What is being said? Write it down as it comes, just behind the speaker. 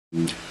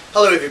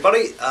Hello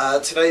everybody,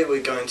 today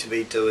we're going to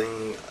be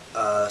doing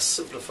a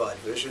simplified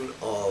version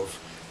of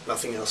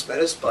Nothing Else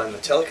Matters by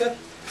Metallica.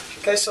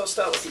 Okay, so I'll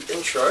start with the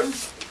intro.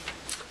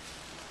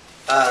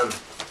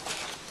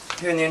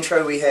 Here in the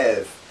intro we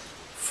have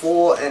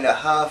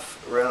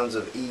 4.5 rounds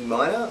of E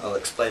minor. I'll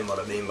explain what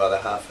I mean by the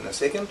half in a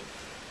second.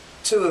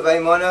 2 of A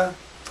minor,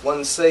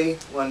 1 C,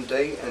 1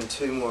 D and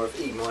 2 more of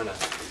E minor.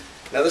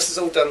 Now this is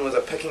all done with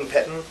a picking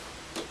pattern,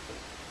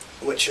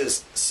 which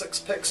is 6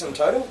 picks in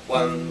total.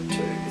 1,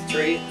 2,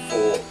 3,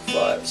 4,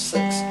 5,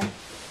 6.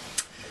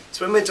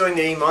 So when we're doing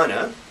the E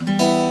minor,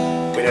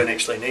 we don't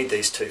actually need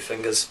these 2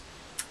 fingers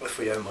if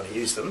we don't want to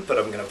use them, but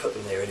I'm going to put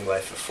them there anyway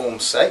for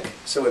form's sake.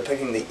 So we're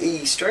picking the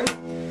E string,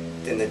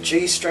 then the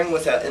G string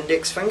with our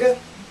index finger,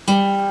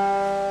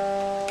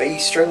 B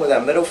string with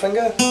our middle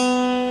finger,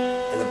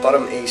 and the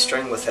bottom E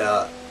string with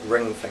our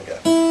ring finger.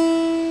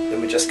 Then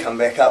we just come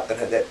back up and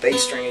hit that B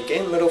string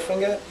again, middle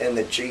finger, and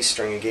the G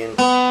string again,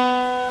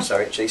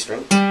 G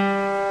string,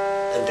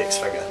 index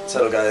finger. So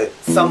it'll go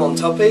thumb on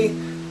top E,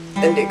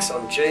 index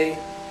on G,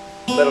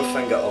 middle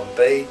finger on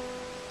B,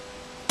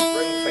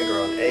 ring finger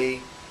on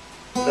E,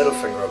 middle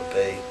finger on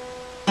B,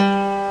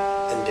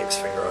 index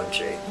finger on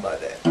G, like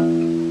that.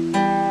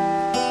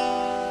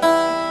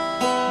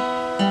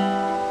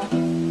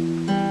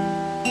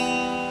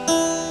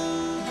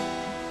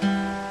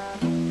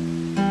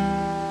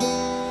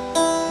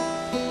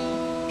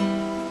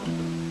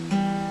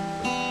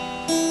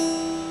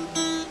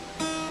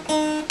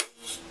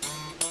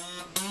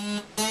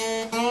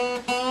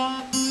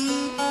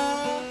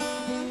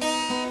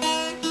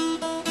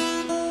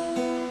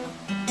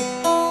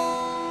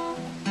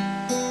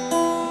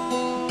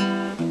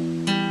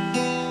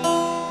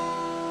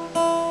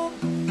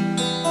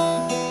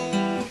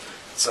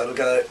 So it'll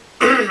go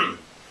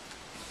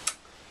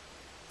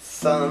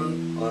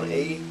thumb on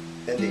E,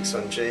 index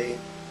on G,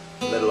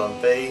 middle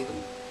on B,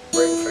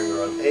 ring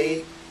finger on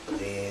E,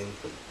 then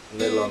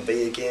middle on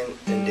B again,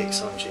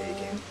 index on G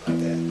again, like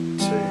that.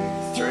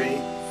 2,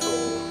 3,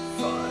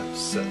 4, 5,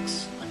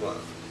 6. 1,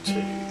 2,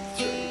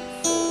 3,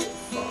 4,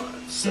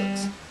 5,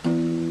 6.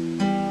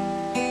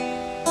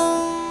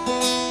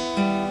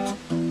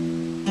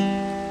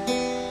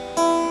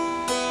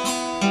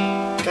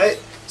 Okay.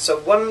 So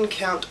one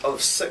count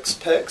of 6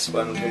 picks,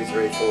 1, 2,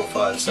 3, 4,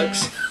 5,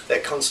 6,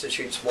 that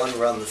constitutes one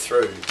run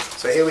through.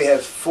 So here we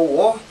have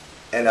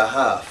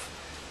 4.5.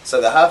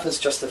 So the half is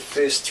just the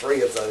first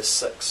 3 of those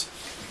 6.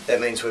 That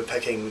means we're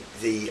picking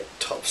the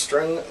top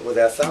string with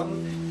our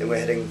thumb, then we're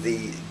hitting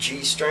the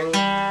G string,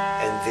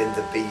 and then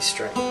the B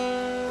string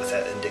with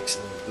our index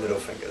and middle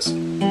fingers.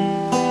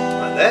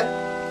 Like that.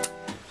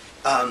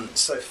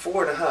 So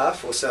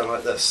 4.5 will sound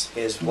like this.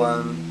 Here's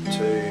 1,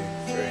 2,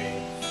 3,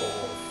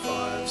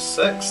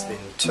 6, then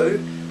 2,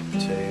 2,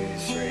 3,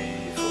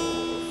 4,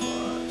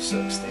 5,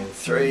 6, then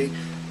 3,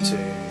 2, 3,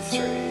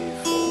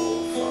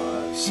 4,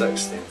 5,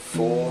 6, then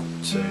 4,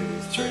 2,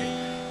 3.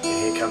 And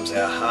here comes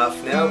our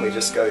half now, and we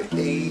just go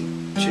E,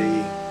 G,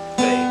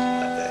 B,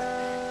 like that.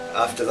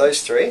 After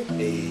those 3,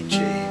 E, G,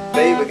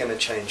 B, we're going to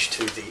change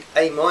to the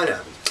A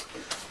minor.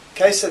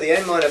 Okay, so the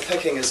A minor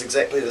picking is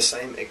exactly the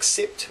same,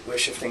 except we're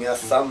shifting our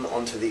thumb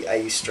onto the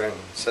A string.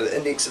 So the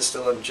index is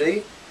still on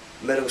G,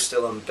 middle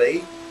still on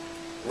B,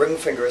 ring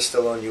finger is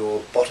still on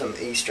your bottom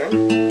E string.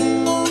 And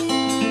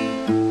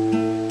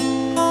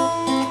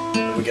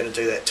we're going to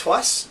do that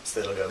twice. So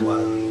that'll go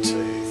 1,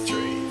 2,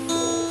 3,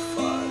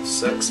 4, 5,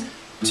 6.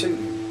 2,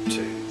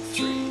 2,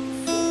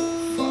 3,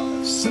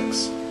 4, 5,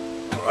 6.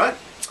 Alright.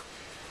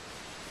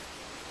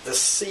 The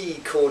C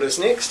chord is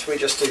next. We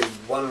just do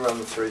one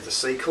run through the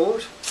C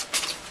chord.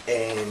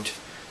 And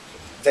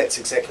that's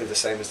exactly the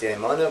same as the A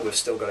minor. We've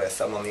still got our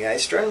thumb on the A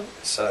string.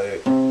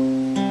 So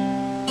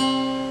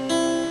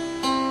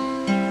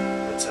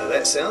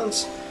that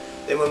sounds.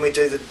 Then when we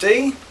do the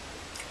D,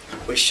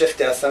 we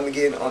shift our thumb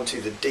again onto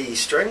the D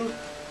string.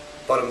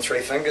 Bottom 3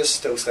 fingers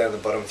still stay on the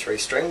bottom 3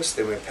 strings.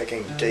 Then we're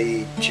picking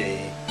D,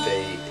 G, B,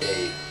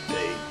 E, B,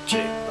 G,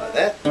 like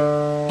that.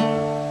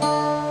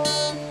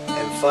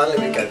 And finally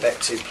we go back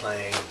to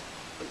playing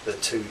the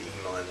 2 E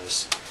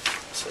minors.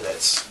 So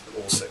that's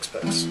all 6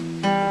 picks.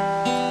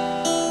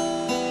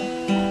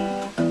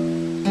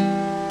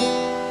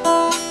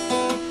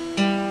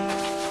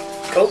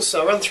 Cool, so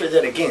I'll run through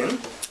that again.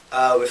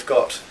 We've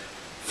got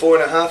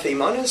 4.5 E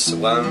minors, so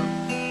 1,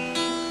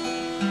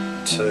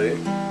 2,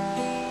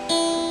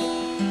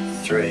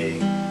 3,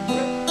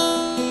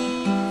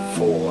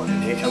 4,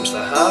 and here comes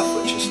the half,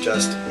 which is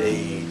just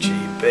E, G,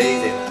 B,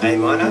 then A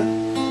minor,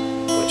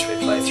 which we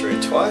play through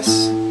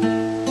twice,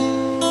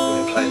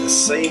 then we play the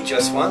C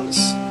just once,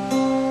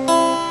 then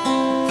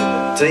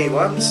the D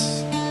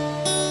once,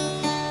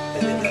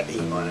 and then the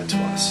E minor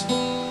twice.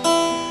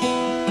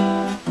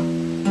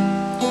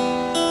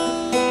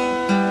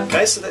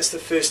 Okay, so that's the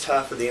first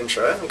half of the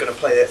intro. I'm going to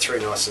play that through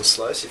nice and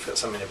slow, so you've got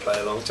something to play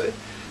along to.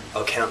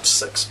 I'll count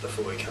 6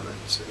 before we come in.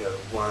 So we go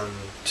 1,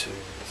 2,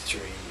 3,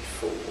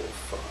 4,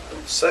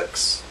 5,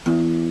 6. 2,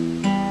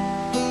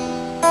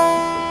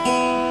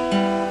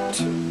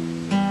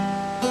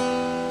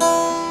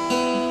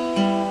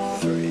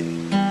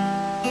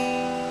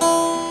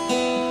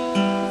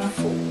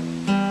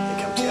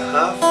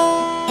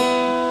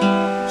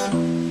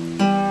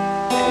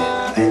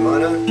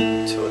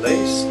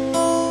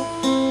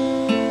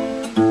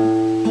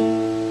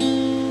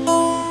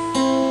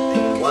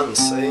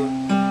 C,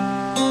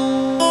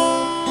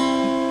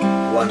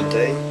 1 D,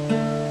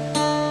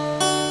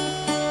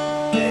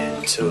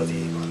 and 2 of the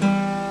E minor.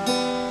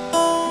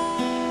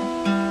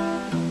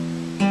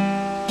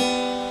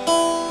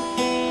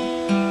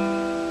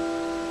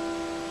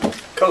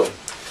 Cool.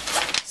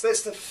 So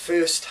that's the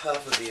first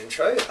half of the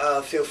intro.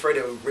 Feel free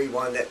to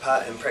rewind that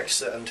part and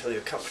practice it until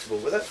you're comfortable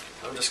with it.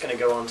 I'm just going to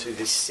go on to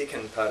the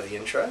second part of the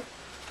intro.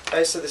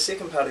 Okay, so the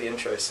second part of the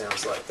intro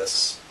sounds like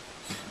this.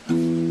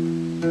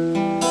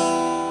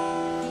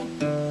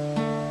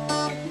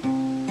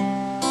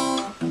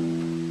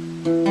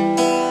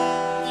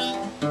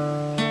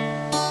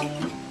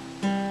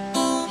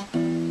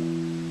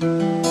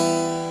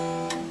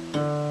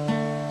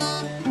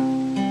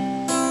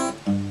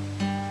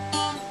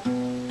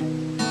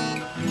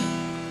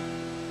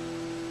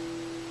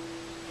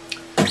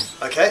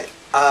 Okay,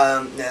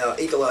 now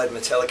eagle-eyed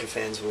Metallica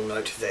fans will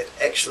note that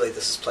actually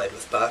this is played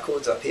with bar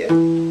chords up here,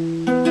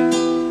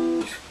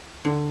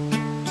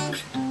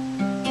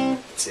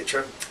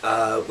 etc.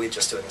 We're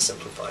just doing a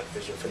simplified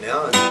version for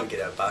now, and then we get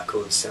our bar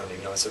chords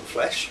sounding nice and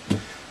flash.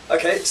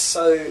 Okay,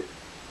 so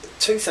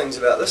two things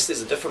about this.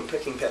 There's a different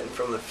picking pattern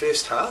from the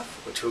first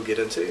half, which we'll get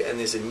into, and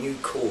there's a new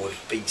chord,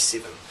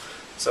 B7.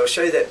 So I'll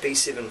show you that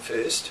B7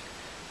 first.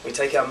 We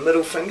take our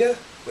middle finger,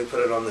 we put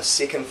it on the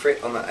 2nd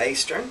fret on the A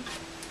string,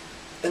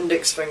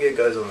 index finger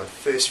goes on the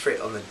 1st fret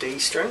on the D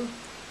string,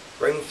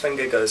 ring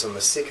finger goes on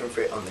the 2nd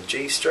fret on the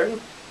G string,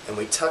 and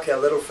we tuck our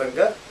little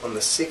finger on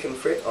the 2nd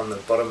fret on the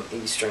bottom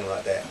E string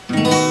like that.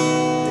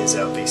 There's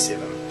our B7.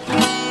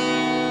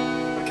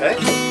 Okay?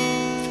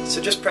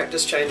 So just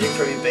practice changing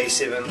from your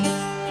B7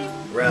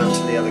 round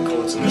to the other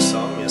chords in the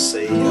song, your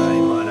C, A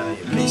minor,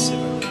 your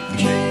B7,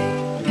 G,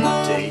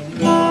 D,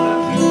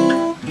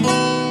 minor,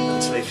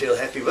 until you feel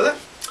happy with it.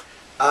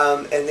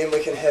 And then we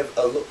can have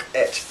a look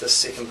at the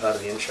second part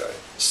of the intro.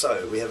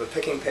 So we have a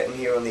picking pattern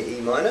here on the E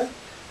minor,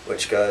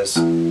 which goes...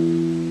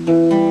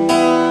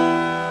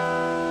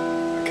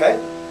 Okay,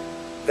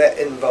 that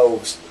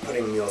involves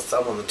putting your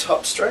thumb on the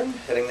top string,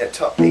 hitting that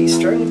top E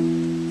string,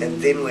 and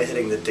then we're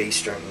hitting the D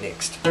string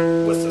next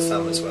with the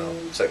thumb as well.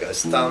 So it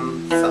goes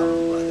thumb,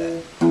 thumb, like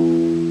that.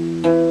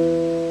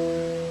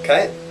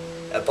 Okay,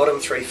 our bottom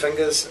 3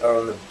 fingers are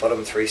on the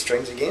bottom 3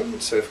 strings again.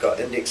 So we've got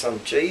index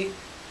on G,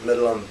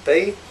 middle on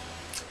B,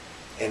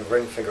 and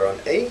ring finger on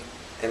E,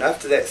 and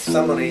after that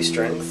thumb on E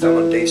string, thumb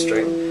on D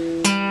string,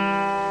 we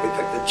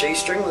pick the G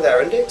string with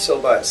our index all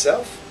by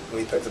itself, and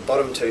we pick the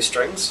bottom 2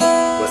 strings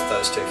with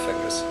those 2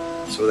 fingers.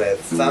 So we'll have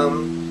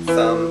thumb,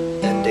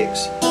 thumb,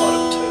 index,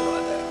 bottom 2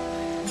 like that.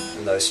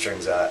 And those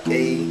strings are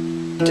E,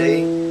 D,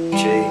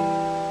 G,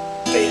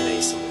 B and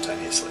E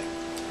simultaneously.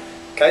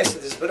 Okay, so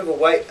there's a bit of a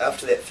wait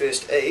after that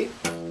first E,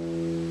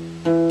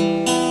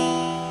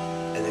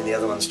 and then the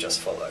other ones just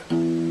follow.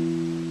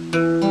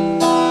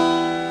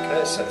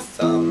 So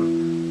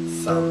thumb,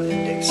 thumb,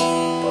 index,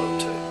 bottom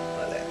 2,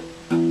 like that.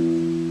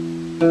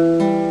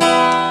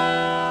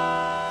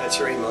 That's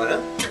your E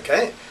minor.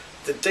 Okay,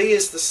 the D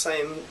is the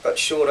same but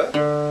shorter.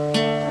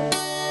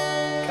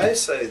 Okay,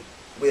 so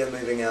we are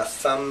moving our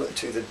thumb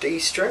to the D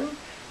string,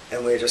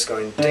 and we're just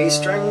going D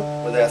string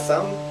with our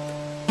thumb,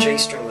 G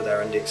string with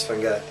our index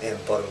finger, and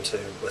bottom 2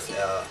 with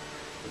our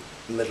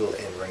middle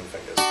and ring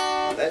fingers.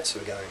 Like that, so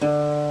we're going.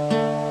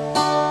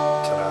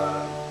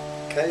 Ta-da.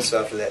 Okay, so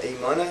after that E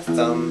minor,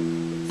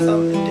 thumb,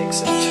 thumb,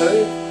 index and 2,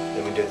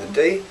 then we do the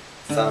D,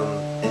 thumb,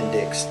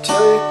 index, 2,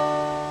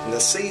 and the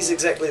C is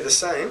exactly the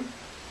same,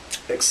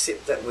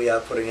 except that we are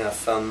putting our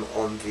thumb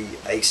on the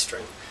A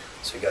string.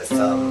 So we go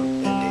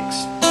thumb,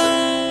 index,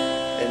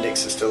 2.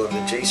 Index is still on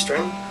the G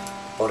string,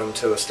 bottom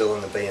 2 are still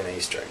on the B and E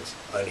strings,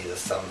 only the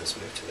thumb is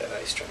moved to that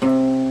A string.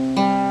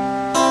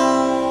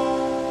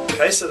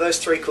 Okay, so those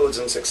 3 chords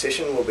in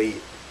succession will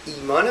be E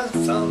minor,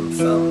 thumb,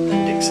 thumb,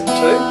 index and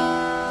 2,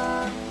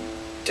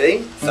 D,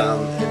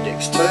 thumb,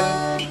 index 2,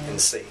 and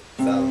C,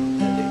 thumb,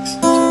 index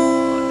 2,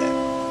 like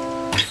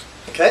that.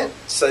 Okay,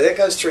 so that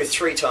goes through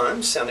 3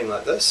 times, sounding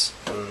like this.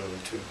 1,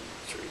 2,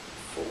 3,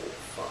 4,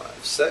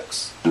 5,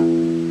 6.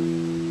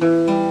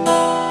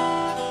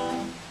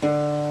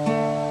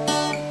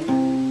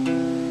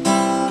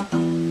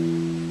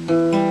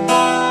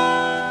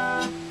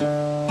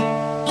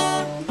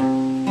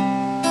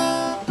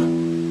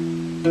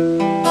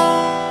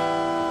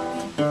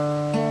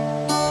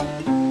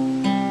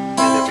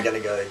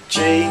 G,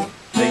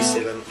 B7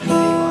 and E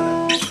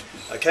minor.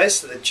 Okay,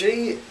 so the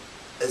G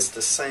is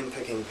the same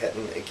picking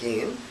pattern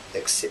again,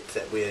 except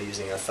that we are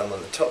using our thumb on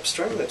the top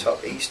string, the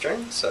top E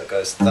string, so it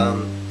goes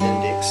thumb,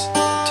 index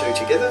and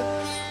 2 together.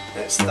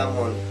 That's thumb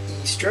on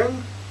E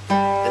string,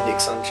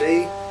 index on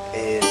G,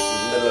 and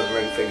middle and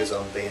ring fingers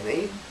on B and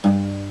E.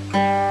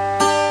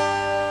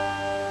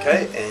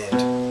 Okay, and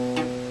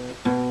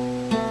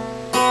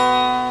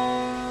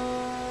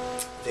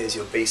there's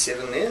your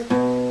B7 there.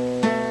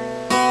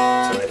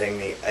 So we're hitting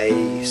the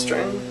A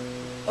string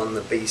on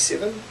the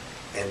B7,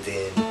 and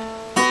then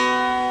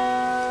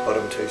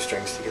bottom 2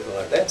 strings together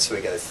like that. So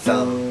we go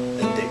thumb,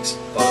 index,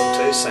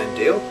 bottom 2, same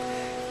deal.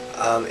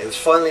 And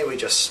finally we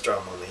just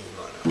strum on the E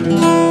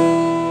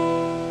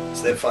minor.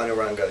 So that final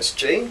run goes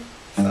G,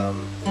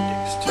 thumb,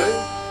 index 2,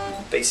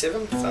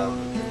 B7, thumb,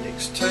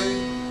 index 2,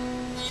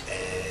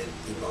 and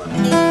E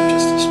minor,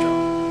 just as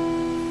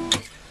strong.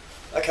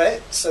 Okay,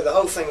 so the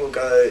whole thing will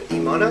go E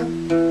minor,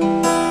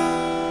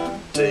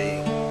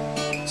 D,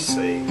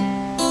 C,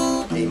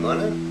 E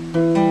minor,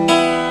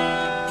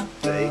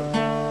 D,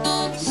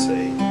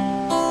 C,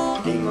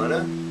 E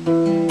minor,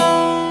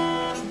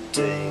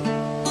 D,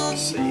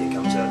 C, here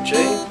comes our G,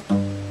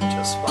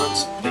 just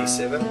once,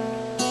 B7,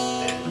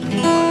 and E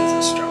minors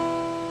are strong.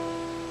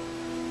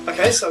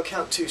 Okay, so I'll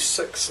count to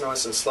 6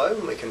 nice and slow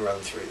and we can run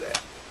through that.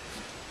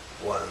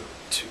 1,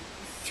 2,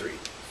 3,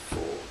 4,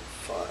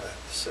 5,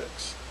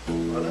 6. E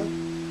minor,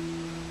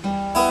 and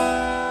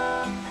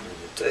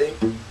a D.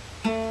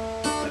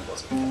 That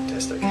wasn't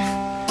fantastic.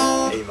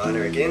 E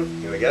minor again,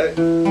 here we go.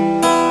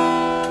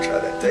 Try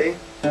that D.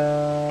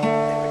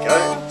 Here we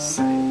go.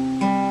 C.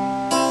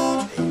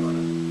 E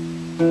minor.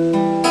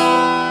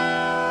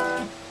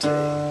 D.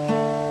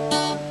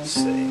 C.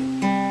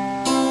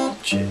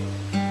 G.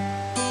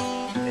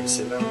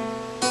 B7.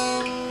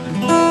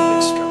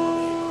 Big strum on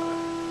the E minor.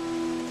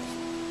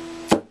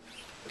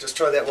 Just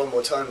try that one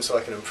more time so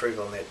I can improve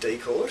on that D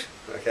chord.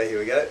 Okay, here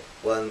we go.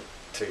 1,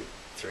 2,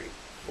 3,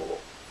 4,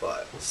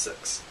 5,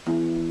 6.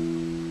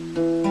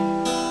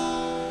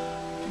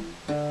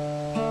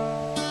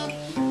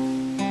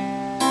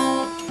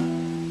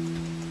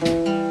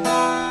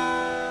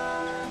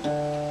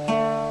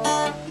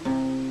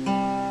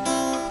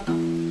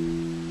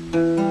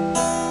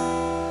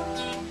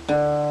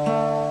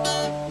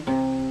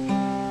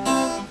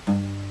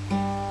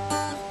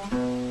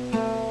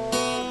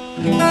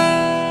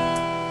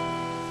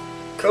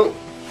 Cool.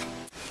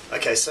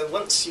 Okay, so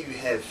once you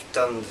have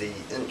done the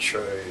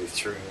intro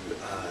through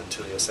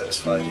until you're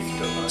satisfied, you can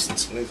do it nice and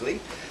smoothly,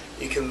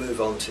 you can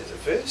move on to the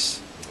verse.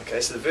 Okay,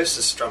 so the verse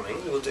is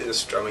strumming. We'll do the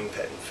strumming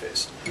pattern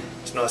first.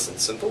 It's nice and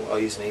simple. I'll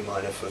use an E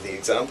minor for the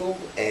example,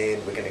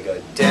 and we're going to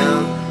go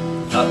down,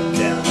 up,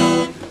 down,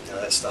 up. Now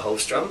that's the whole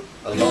strum.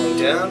 A long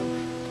down,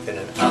 then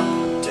an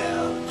up,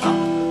 down,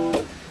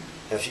 up.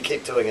 Now if you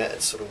keep doing it,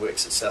 it sort of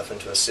works itself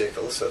into a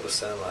circle, so it'll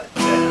sound like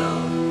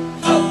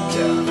down, up,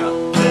 down,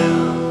 up,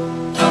 down,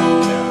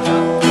 up, down,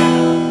 up,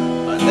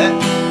 down, like that.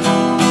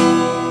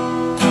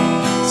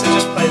 So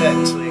just play that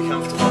until you're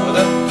comfortable with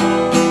it.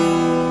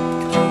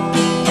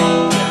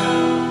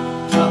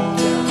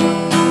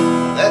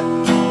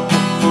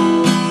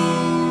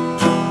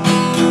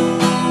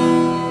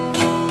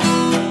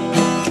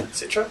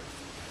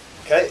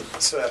 Okay,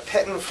 so our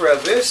pattern for our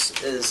verse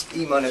is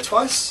E minor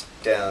twice,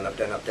 down, up,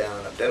 down, up,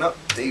 down, up, down, up,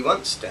 D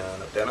once,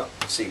 down, up, down, up,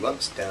 C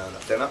once, down,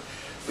 up, down, up.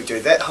 We do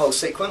that whole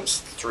sequence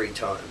 3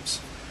 times.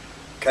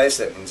 Okay,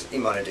 so that means E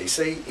minor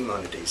DC, E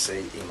minor DC,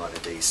 E minor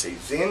DC.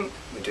 Then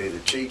we do the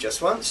G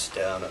just once,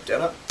 down, up,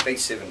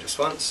 B7 just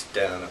once,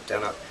 down,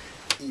 up,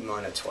 E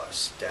minor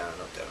twice, down,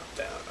 up, down, up,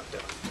 down, up,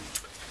 down.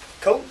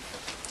 Cool.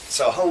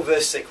 So a whole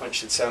verse sequence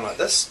should sound like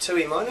this: 2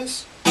 E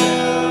minors,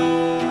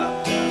 down,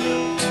 up, 2.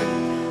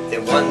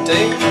 Then 1 D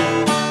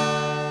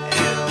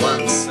and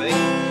 1 C.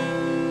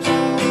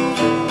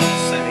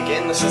 Same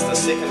again, this is the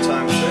second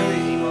time through,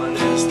 E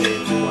minors,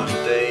 then 1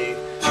 D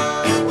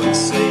and 1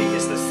 C.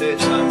 Here's the third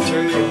time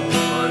through, E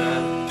minor,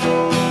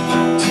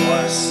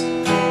 twice,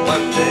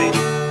 1 D,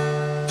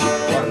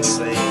 1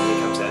 C. Here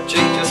comes our G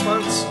just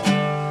once,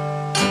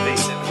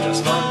 B7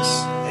 just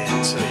once,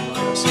 and 2 E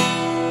minors.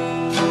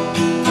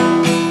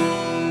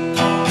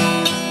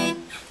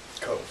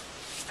 Cool.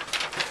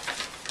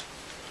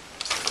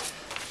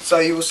 So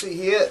you will see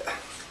here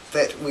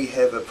that we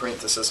have a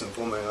parenthesis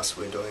informing us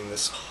we're doing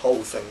this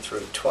whole thing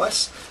through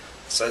twice.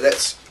 So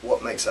that's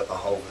what makes up a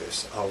whole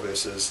verse. A whole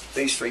verse is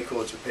these 3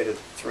 chords repeated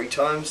 3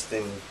 times,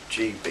 then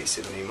G,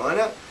 B7, E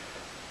minor,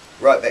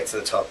 right back to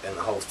the top, and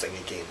the whole thing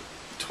again,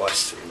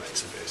 twice through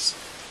makes a verse.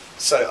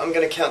 So I'm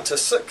going to count to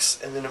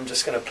 6, and then I'm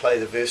just going to play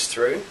the verse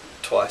through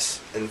twice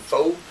in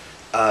full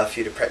for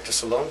you to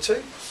practice along to.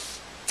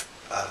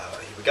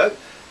 Here we go.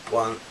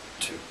 1,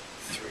 2,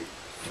 3,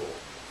 4,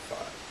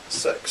 5,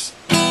 6.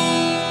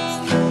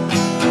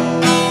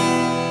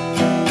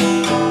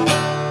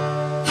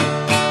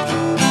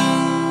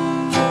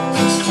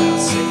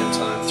 Second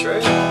time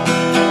through.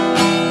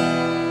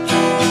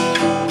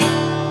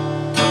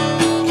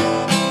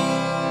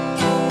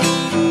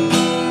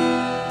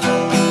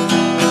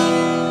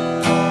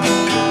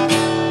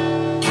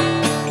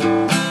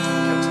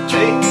 Come to G,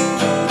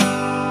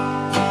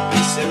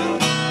 B7,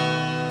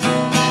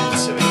 and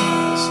 2 E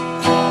minors.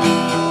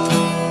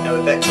 Now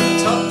we're back to the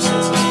top, so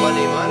this is 1 E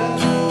minor,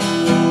 2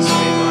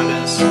 E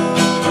minors, 1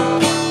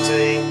 D,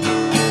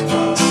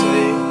 1 C,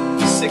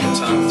 second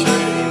time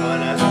through, E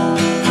minor,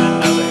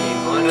 another E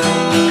minor,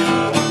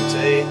 1 D,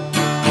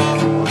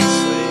 1 C,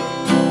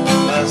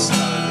 last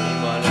time E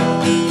minor,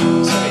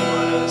 2 E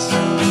minors,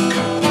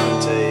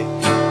 1 D,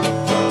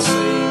 1 C,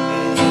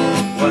 and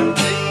 1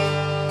 G,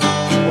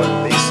 1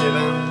 B7,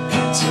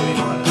 and 2 E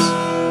minors.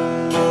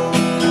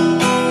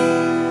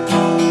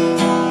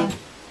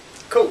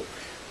 Cool.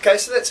 Okay,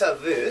 so that's our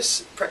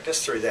verse. Practice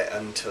through that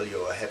until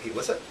you're happy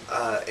with it,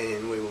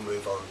 and we will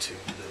move on to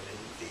learning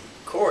the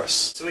chorus.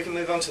 So we can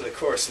move on to the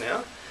chorus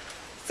now.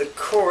 The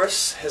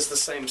chorus has the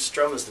same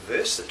strum as the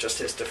verse, it just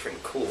has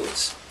different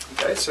chords.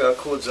 Okay, so our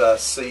chords are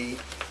C,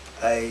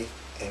 A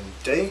and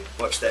D.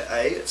 Watch that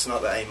A, it's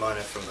not the A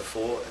minor from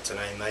before, it's an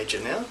A major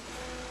now.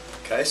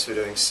 Okay, so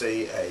we're doing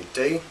C, A,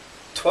 D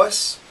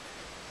twice.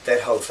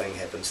 That whole thing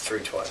happens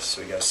through twice.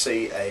 So we go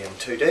C, A and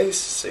 2 Ds,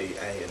 C,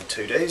 A and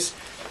 2 Ds.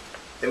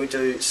 Then we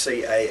do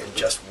C, A and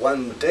just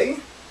 1 D.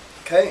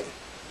 Okay,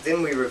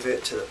 then we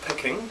revert to the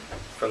picking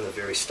from the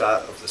very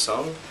start of the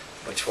song,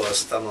 which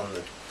was thumb on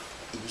the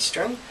E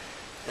string,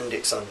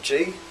 index on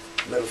G,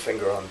 middle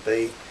finger on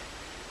B,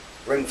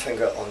 ring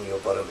finger on your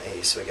bottom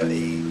E. So we go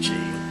E, G,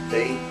 B,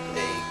 E,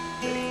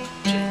 B,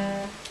 G.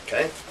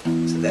 Okay,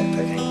 so that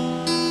picking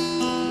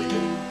we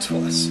do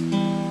twice,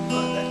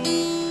 like that.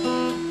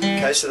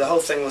 Okay, so the whole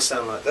thing will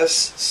sound like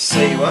this: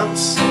 C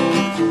once,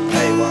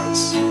 A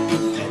once,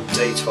 and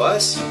D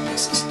twice.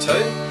 This is 2.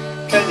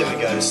 Okay, then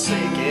we go to C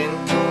again,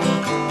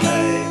 A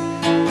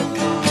and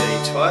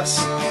D twice.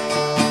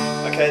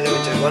 Okay, then we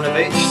do one of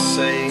each, C,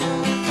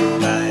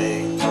 A,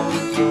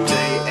 D,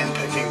 and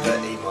picking the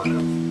E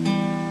minor.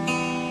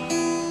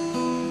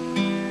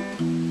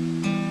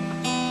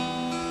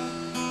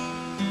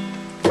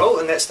 Cool,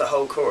 and that's the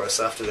whole chorus.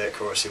 After that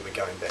chorus you'll be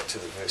going back to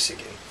the verse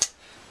again.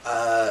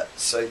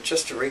 So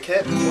just to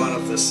recap, 1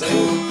 of the C,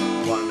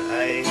 1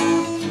 A,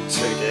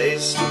 2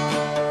 Ds.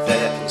 That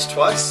happens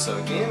twice, so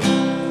again,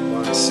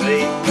 1 C,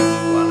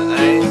 1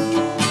 A,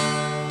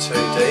 2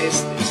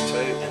 Ds, there's 2,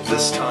 and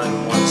this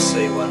time 1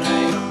 C, 1 A,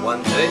 and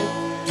 1 D.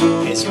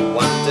 Here's your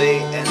 1 D,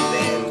 and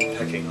then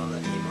picking on the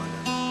E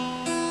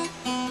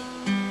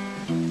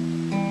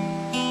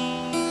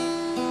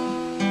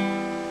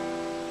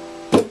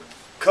minor.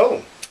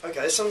 Cool.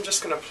 Okay, so I'm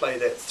just going to play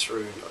that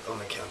through on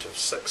the count of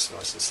 6,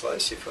 nice and slow,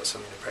 so you've got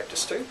something to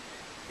practice to. Here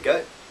we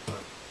go. 1,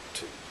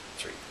 2,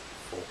 3,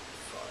 4,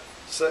 5,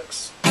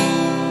 6.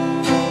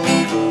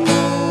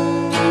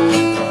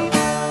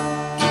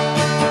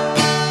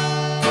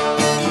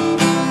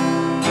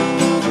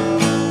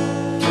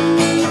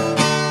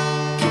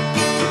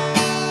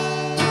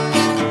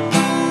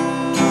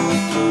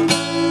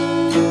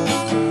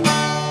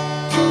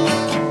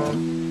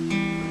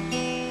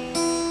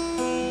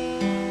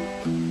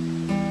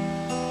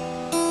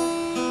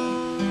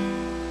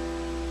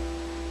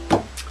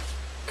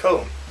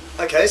 Cool.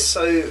 Okay,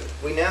 so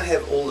we now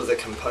have all of the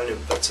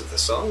component bits of the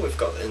song. We've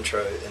got the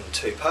intro in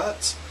 2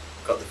 parts.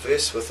 We've got the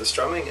verse with the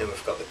strumming, and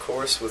we've got the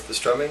chorus with the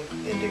strumming,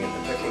 ending in the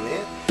picking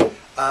there.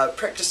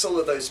 Practice all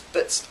of those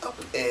bits up,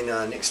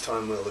 and next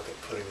time we'll look at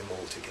putting them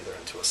all together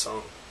into a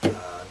song.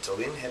 Until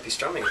then, happy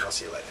strumming, and I'll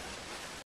see you later.